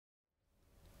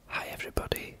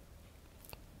everybody,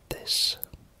 this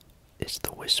is the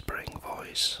Whispering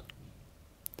Voice.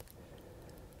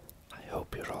 I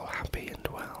hope you're all happy and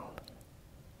well,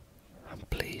 and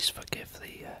please forgive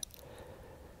the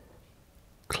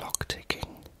clock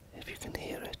ticking if you can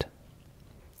hear it.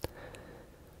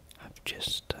 I've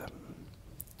just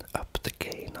upped the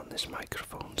gain on this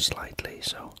microphone slightly,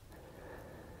 so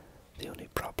the only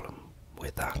problem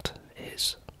with that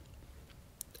is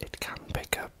it can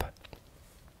pick up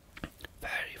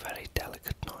very, very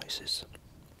delicate noises.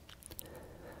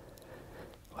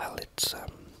 Well, it's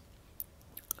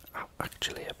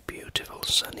actually a beautiful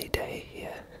sunny day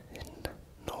here in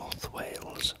North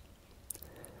Wales,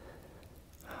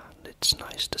 and it's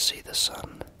nice to see the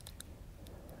sun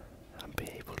and be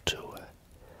able to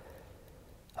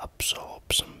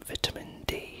absorb some vitamin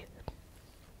D.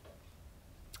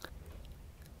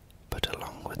 But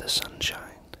along with the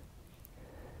sunshine,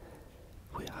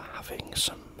 we are having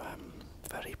some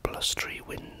very blustery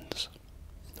winds,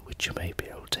 which you may be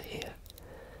able to hear.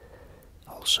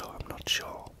 Also, I'm not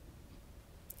sure,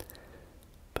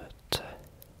 but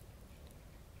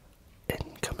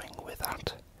incoming with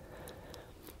that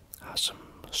are some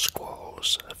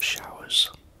squalls of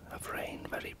showers of rain,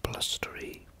 very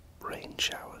blustery rain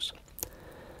showers,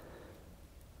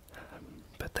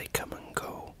 but they come and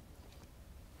go.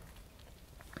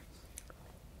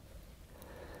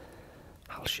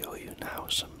 I'll show you now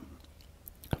some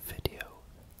video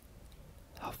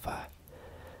of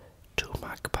two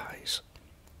magpies,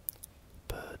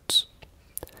 birds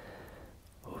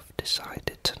who have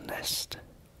decided to nest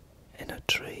in a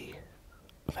tree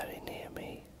very near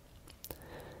me.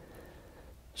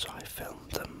 So I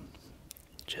filmed them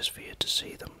just for you to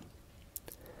see them,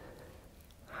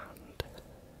 and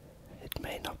it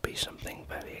may not be something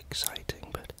very exciting,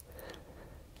 but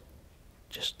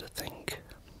just to think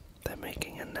they're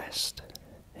making a nest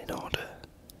in order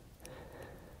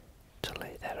to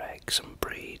lay their eggs and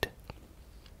breed,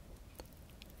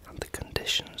 and the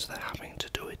conditions they're having to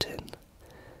do it in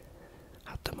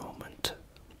at the moment.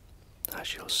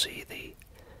 As you'll see, the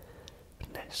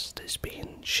nest is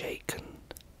being shaken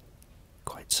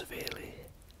quite severely,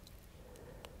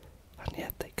 and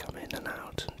yet they come in and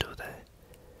out and do their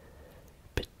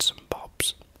bits and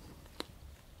bobs,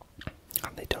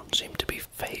 and they don't seem to be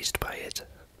fazed by it.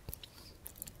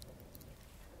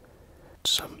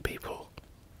 Some people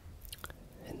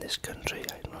in this country,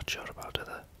 I'm not sure about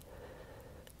other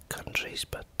countries,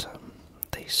 but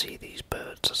they see these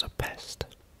birds as a pest.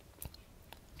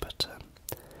 But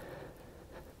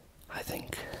I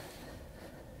think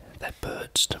they're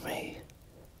birds to me,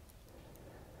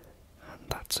 and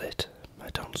that's it. I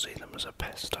don't see them as a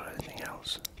pest or anything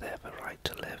else. They have a right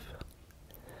to live.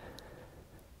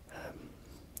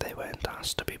 They weren't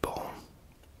asked to be born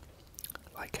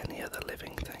like any other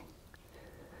living thing,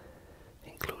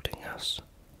 including us.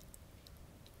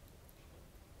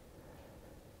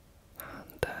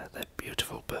 And they're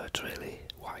beautiful birds, really,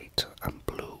 white and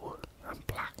blue and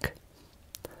black.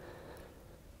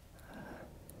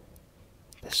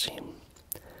 They seem,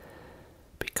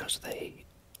 because they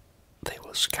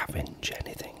will scavenge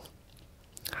anything,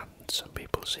 and some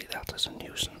people see that as a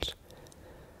nuisance,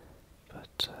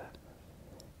 but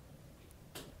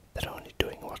they're only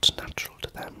doing what's natural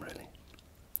to them, really.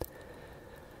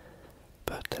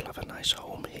 But they'll have a nice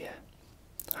home here,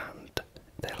 and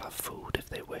they'll have food if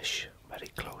they wish, very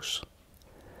close,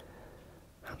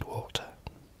 and water,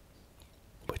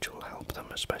 which will help them,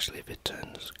 especially if it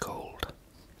turns cold.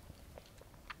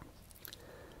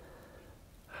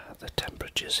 The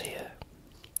temperatures here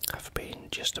have been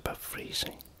just above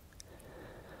freezing,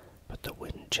 but the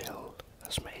wind chill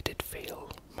has made it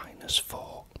feel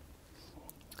 -4,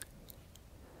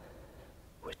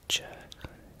 which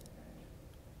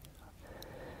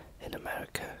in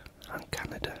America and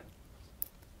Canada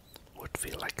would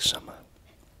feel like summer.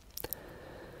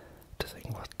 To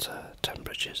think what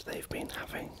temperatures they've been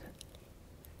having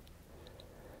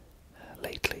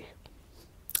lately,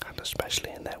 and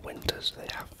especially in their winters, they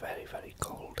have very, very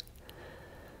cold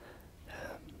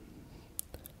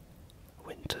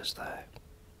winters there.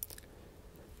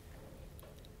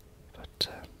 But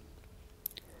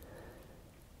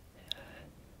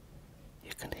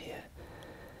you can hear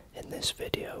in this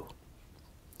video,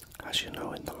 as you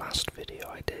know, in the last video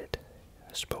I did,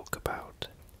 I spoke about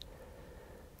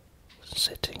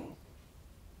sitting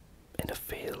in a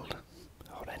field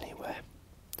or anywhere,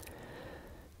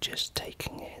 just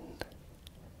taking in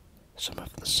some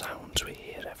of the sounds we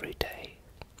hear every day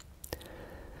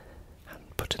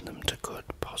and putting them to good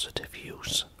positive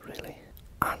use, really,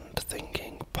 and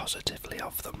thinking positively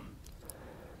of them,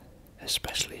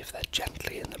 especially if they're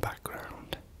gently in the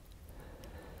background,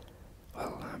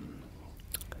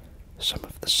 some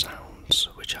of the sounds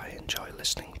which I enjoy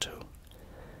listening to.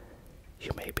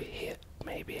 You may be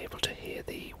able to hear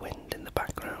the wind in the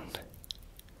background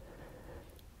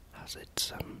as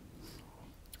it's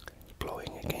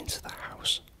blowing against the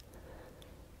house.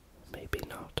 Maybe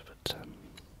not, but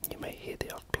you may hear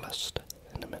the odd blast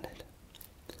in a minute.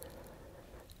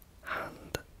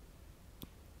 And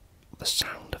the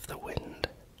sound of the wind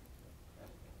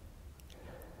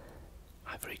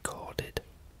I've recorded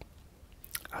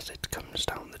as it comes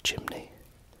down the chimney,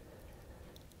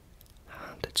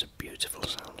 and it's a beautiful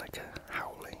sound, like a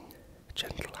howling,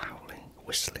 gentle howling,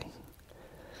 whistling,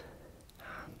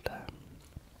 and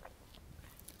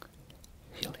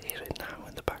you'll hear it now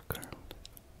in the background.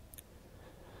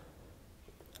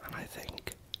 And I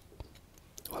think,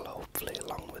 well, hopefully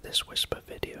along with this whisper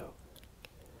video,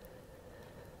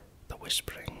 the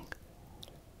whispering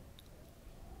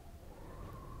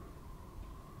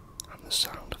and the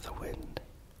sound of the wind,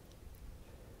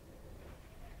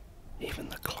 even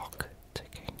the clock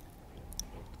ticking,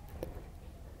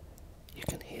 you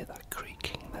can hear that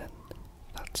creaking then.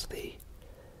 That's the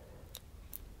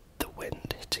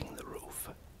wind hitting the roof.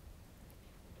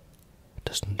 It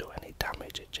doesn't do any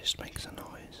damage, it just makes a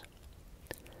noise.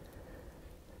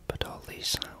 But all these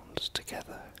sounds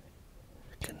together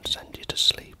can send you to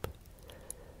sleep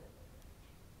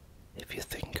if you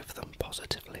think of them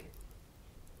positively.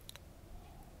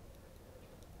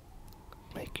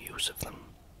 Make use of them.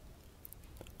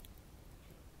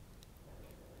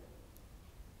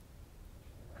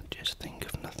 And just think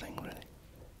of nothing really.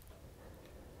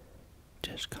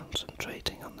 Just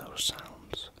concentrating on those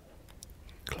sounds,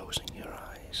 closing your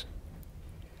eyes,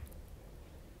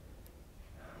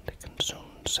 and it can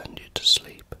soon send you to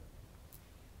sleep.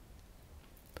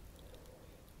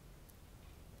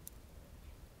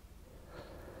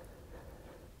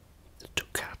 The two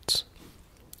cats,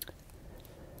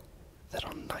 they're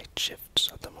on night shifts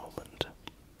at the moment,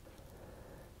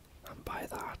 and by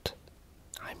that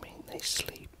I mean they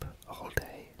sleep all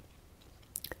day,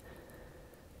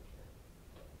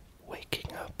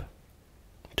 waking up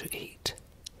to eat,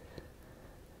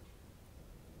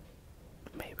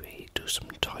 maybe do some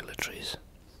toiletries,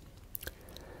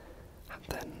 and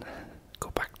then go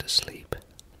back to sleep,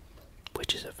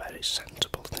 which is a very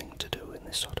sensible thing to do in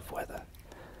this sort of weather.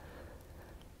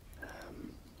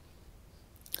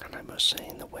 And I must say,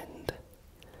 in the wind,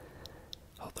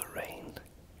 or the rain,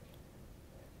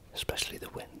 especially the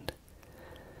wind,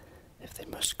 if they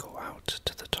must go out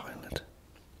to the toilet,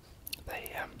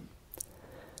 they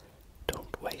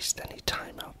don't waste any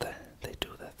time out there. They do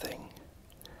their thing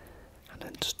and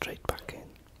then straight back in.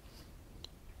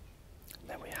 And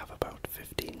then we have about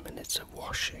 15 minutes of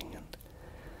washing and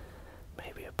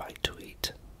maybe a bite to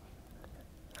eat,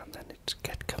 and then it's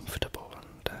get comfortable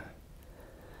and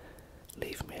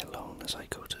leave me alone as I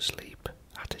go to sleep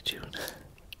attitude.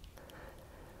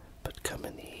 But come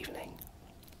in the evening,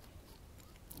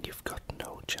 you've got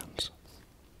no chance.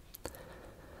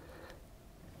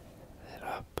 They're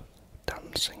up,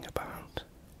 dancing about,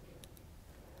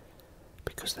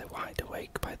 because they're wide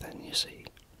awake by then, you see,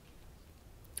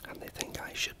 and they think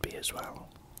I should be as well.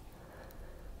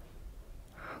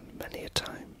 And many a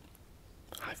time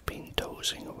I've been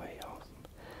dozing away or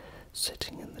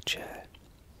sitting in the chair,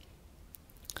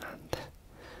 and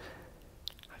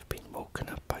I've been woken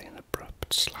up by an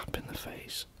abrupt slap in the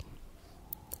face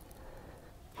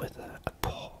with a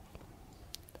paw,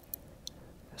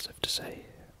 as if to say,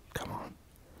 come on,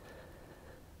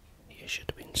 you should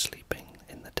have been sleeping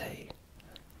in the day.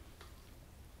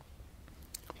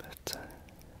 But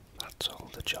that's all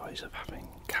the joys of having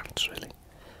cats, really.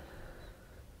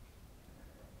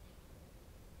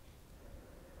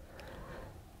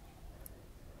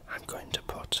 I'm going to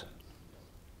put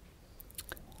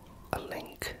a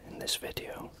link in this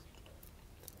video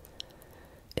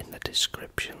in the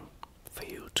description for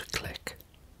you to click.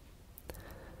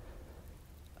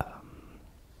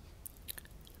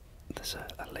 There's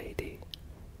a lady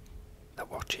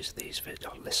that watches these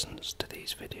videos, or listens to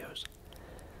these videos.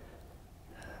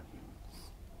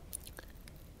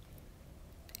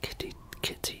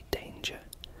 Kittie Danger,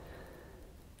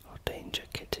 or Danger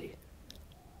Kittie.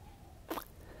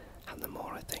 And the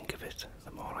more I think of it,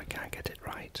 the more I can't get it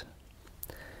right.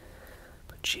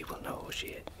 But she will know who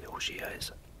she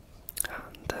is,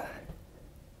 and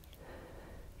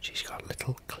she's got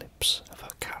little clips of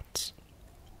her cats.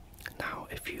 Now,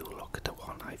 if you look at the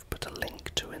one I've put a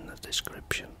link to in the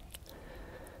description,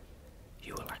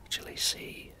 you will actually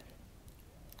see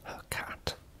her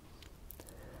cat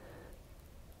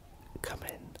come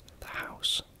in the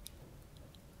house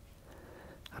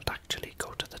and actually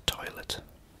go to the toilet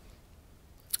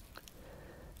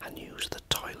and use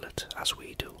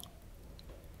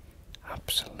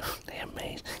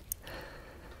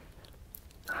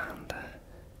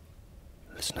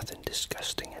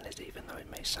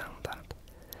may sound that,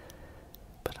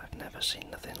 but I've never seen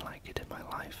nothing like it in my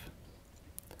life.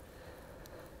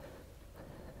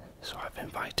 So I've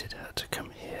invited her to come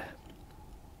here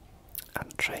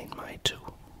and train my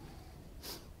two.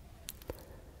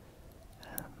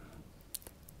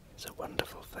 It's a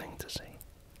wonderful thing to see.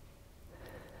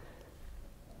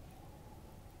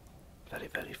 Very,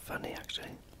 very funny actually.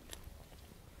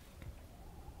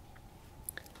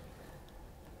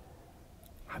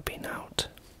 I've been out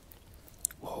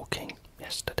walking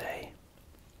yesterday,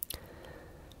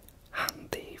 and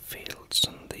the fields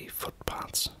and the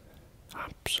footpaths are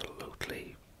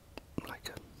absolutely like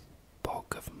a bog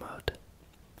of mud,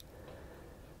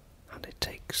 and it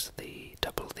takes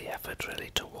double the effort really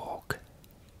to walk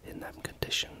in them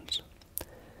conditions,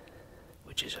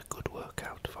 which is a good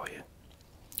workout for you,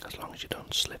 as long as you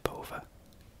don't slip over.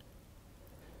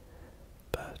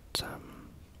 But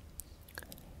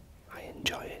I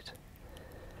enjoy it.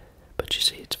 But you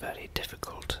see, it's very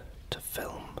difficult to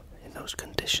film in those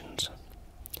conditions,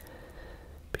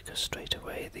 because straight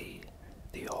away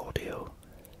the audio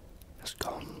has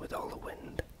gone with all the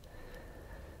wind,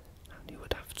 and you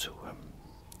would have to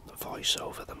voice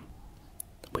over them,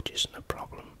 which isn't a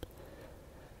problem.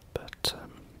 But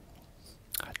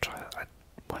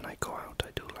when I go out,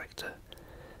 I do like to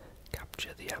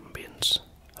capture the ambience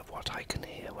of what I can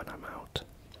hear when I'm out,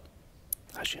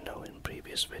 as you know in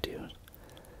previous videos.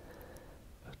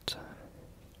 But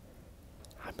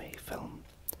I may film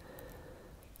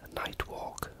a night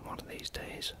walk one of these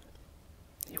days.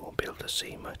 You won't be able to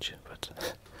see much, but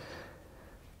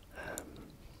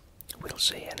we'll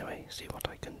see anyway, see what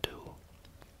I can do.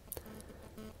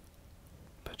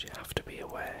 But you have to be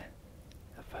aware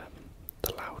of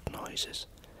the loud noises.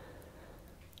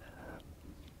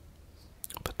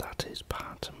 But that is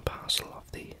part and parcel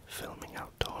of the filming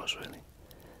outdoors, really.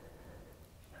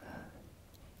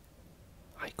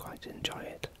 I quite enjoy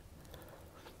it.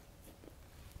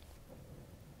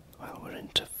 Well, we're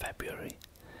into February,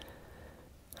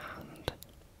 and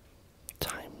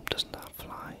time doesn't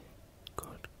fly.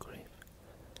 Good grief.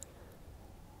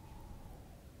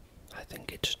 I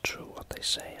think it's true what they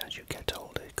say, as you get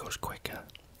older it goes quicker.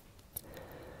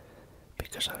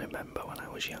 Because I remember when I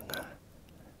was younger,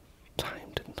 time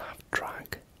didn't have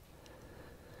drag,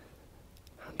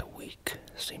 and a week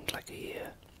seemed like a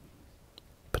year.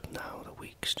 But now the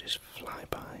weeks just fly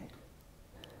by,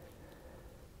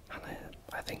 and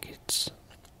I think it's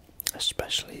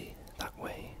especially that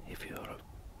way if you're a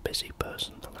busy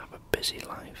person and have a busy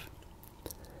life.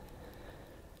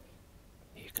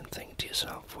 You can think to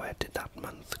yourself, where did that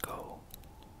month go?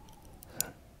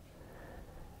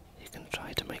 You can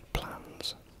try to make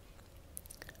plans,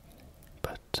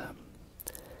 but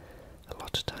a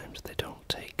lot of times they don't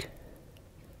take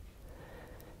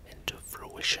into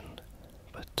fruition.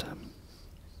 But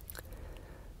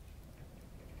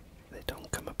they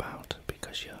don't come about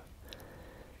because you're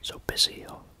so busy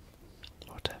or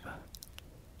whatever.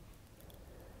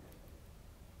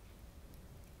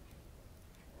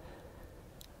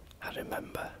 I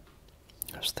remember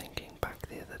I was thinking back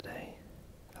the other day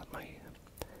at my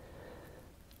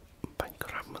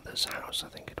grandmother's house, I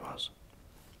think it was.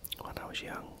 When I was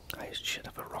young, I should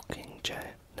have a rocking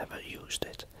chair, never used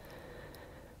it.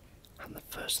 And the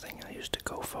first thing I used to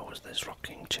go for was this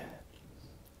rocking chair.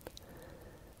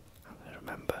 And I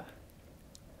remember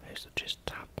I used to just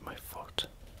tap my foot,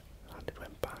 and it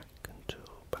went back and two,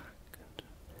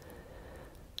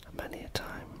 and many a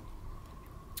time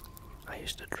I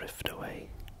used to drift away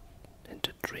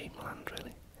into dreamland,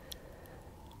 really.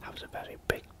 I was a very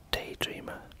big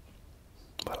daydreamer.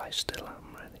 Well, I still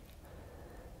am, really.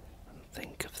 And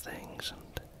think of things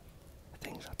and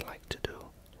things I'd like to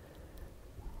do.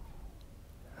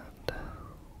 And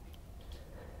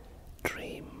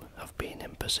dream of being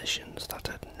in positions that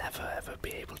I'd never ever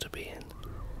be able to be in.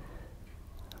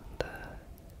 And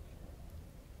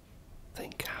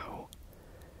think how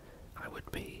I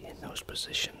would be in those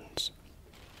positions.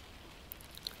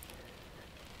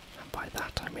 And by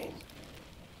that I mean,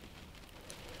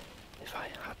 if I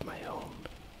had my own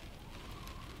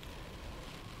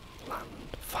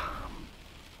land, farm,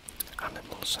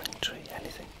 animal sanctuary,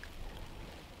 anything,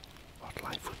 what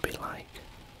life would be like.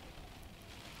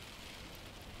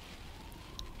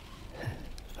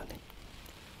 Funny.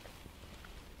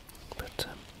 But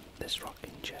this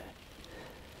rocking chair,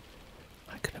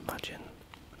 I can imagine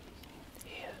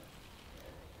here,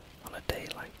 on a day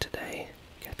like today,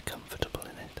 get comfortable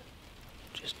in it.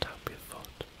 Just tap your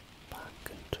foot,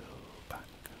 back and two,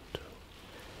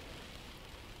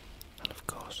 and of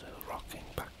course rocking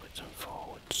backwards and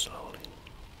forwards slowly,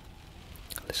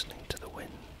 listening to the wind,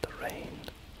 the rain,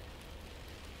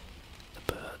 the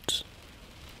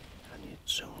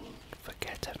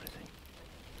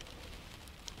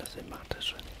nothing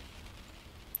matters really.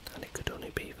 And it could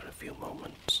only be for a few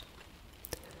moments.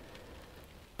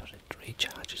 But it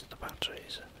recharges the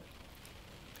batteries,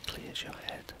 clears your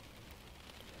head,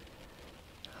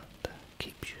 and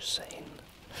keeps you sane.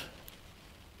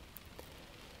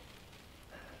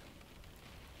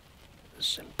 The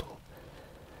simple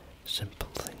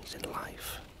things in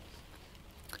life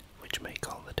which make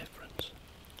all the difference.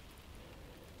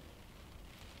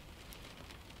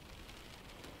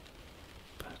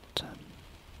 But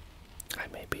I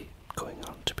may be going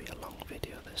on to be a long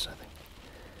video this, I think.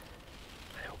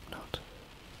 I hope not.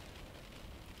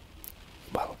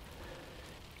 Well,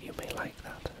 you may like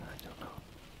that, I don't know.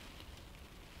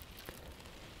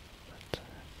 But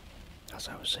as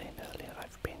I was saying earlier,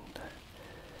 I've been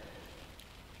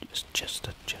just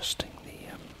adjusting the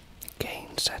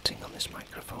gain setting on this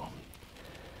microphone,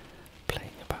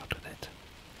 playing about with it,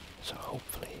 so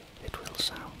hopefully it will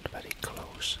sound very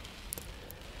close.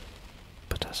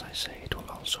 But as I say, it will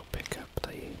also pick up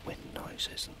the wind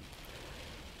noises and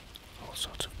all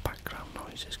sorts of background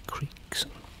noises, creaks,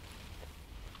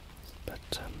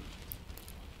 but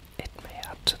it may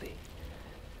add to the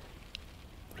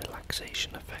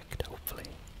relaxation effect, hopefully.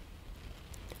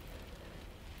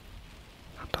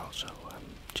 And also,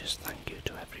 just thank you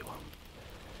to everyone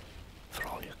for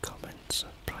all your comments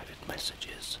and private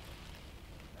messages,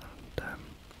 and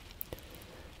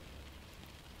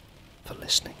for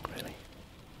listening, really.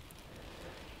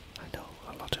 I know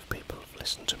a lot of people have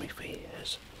listened to me for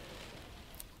years,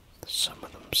 some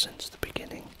of them since the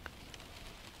beginning,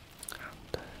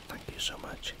 and thank you so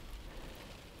much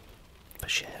for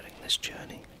sharing this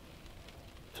journey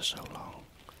for so long.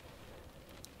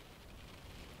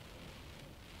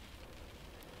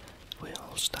 We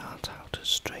all start out as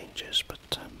strangers,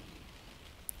 but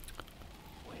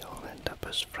we all end up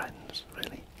as friends,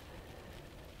 really.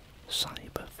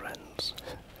 Cyber friends.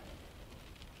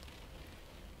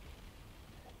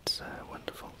 It's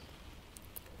wonderful.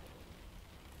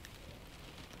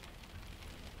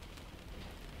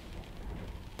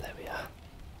 There we are.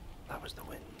 That was the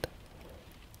wind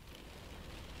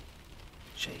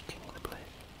shaking the blade.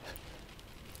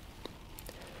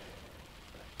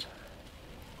 But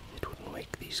it wouldn't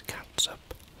wake these cats up.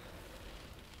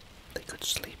 They could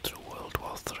sleep through World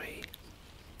War III,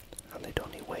 and they'd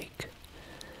only wake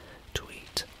to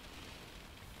eat.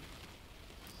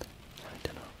 I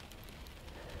don't know.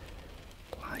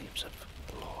 Lives of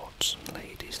lords and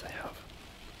ladies they have.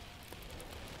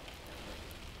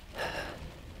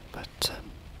 But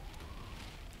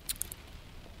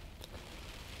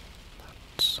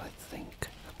that's, I think,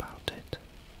 about it.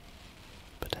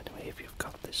 But anyway, if you've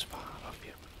got this far, have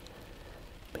you?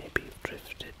 Maybe you've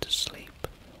drifted to sleep,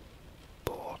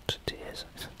 bored to tears.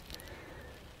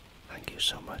 Thank you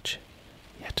so much,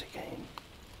 yet again.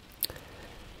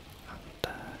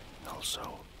 And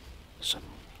also,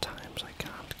 sometimes I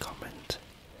can't comment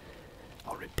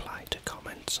or reply to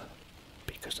comments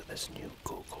because of this new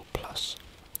Google Plus.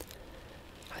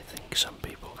 I think some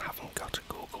people haven't got a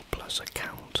Google Plus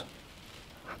account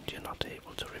and you're not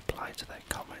able to reply to their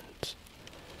comments.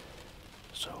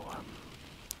 So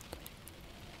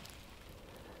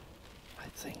I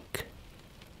think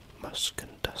Musk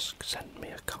and Dusk sent me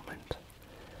a comment.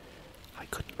 I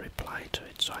couldn't reply to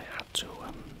it, so I had to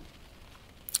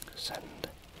send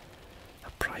a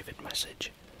private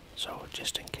message. So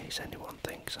just in case anyone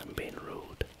thinks I'm being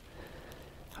rude,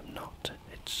 I'm not.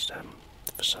 It's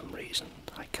for some reason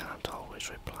I can't always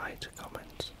reply to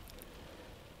comments.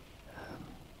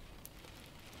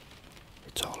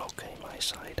 It's all okay my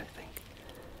side, I think.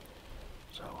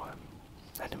 So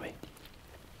anyway,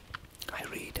 I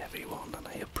read everyone and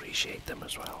I appreciate them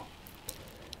as well.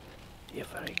 You're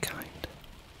very kind.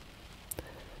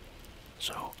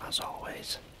 So as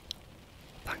always,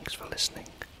 thanks for listening.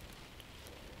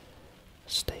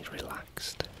 Stay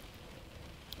relaxed.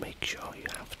 Make sure you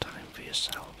have time for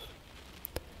yourself.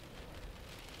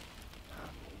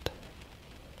 And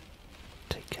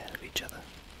take care of each other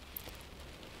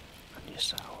and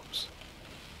yourselves.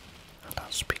 And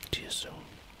I'll speak to you soon.